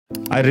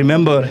I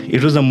remember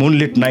it was a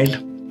moonlit night.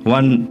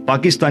 One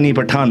Pakistani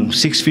Pathan,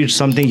 6 feet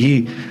something,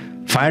 he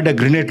fired a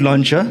grenade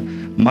launcher.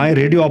 My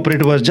radio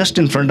operator was just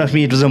in front of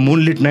me. It was a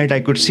moonlit night, I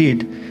could see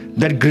it.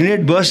 That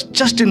grenade burst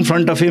just in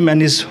front of him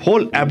and his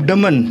whole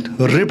abdomen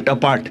ripped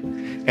apart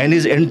and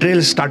his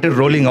entrails started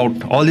rolling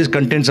out. All these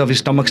contents of his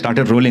stomach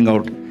started rolling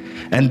out.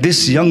 And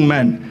this young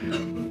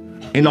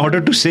man, in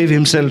order to save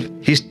himself,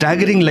 he's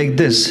staggering like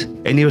this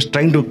and he was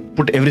trying to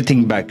put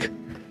everything back.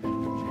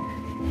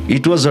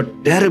 It was a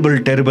terrible,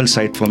 terrible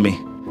sight for me.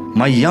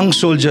 My young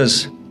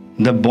soldiers,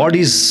 the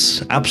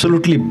bodies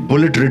absolutely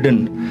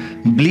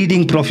bullet-ridden,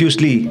 bleeding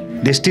profusely.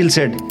 They still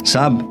said,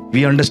 "Sahab,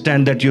 we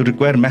understand that you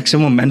require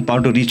maximum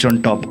manpower to reach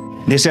on top."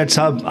 They said,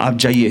 "Sahab, aap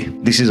jaiye.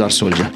 This is our soldier."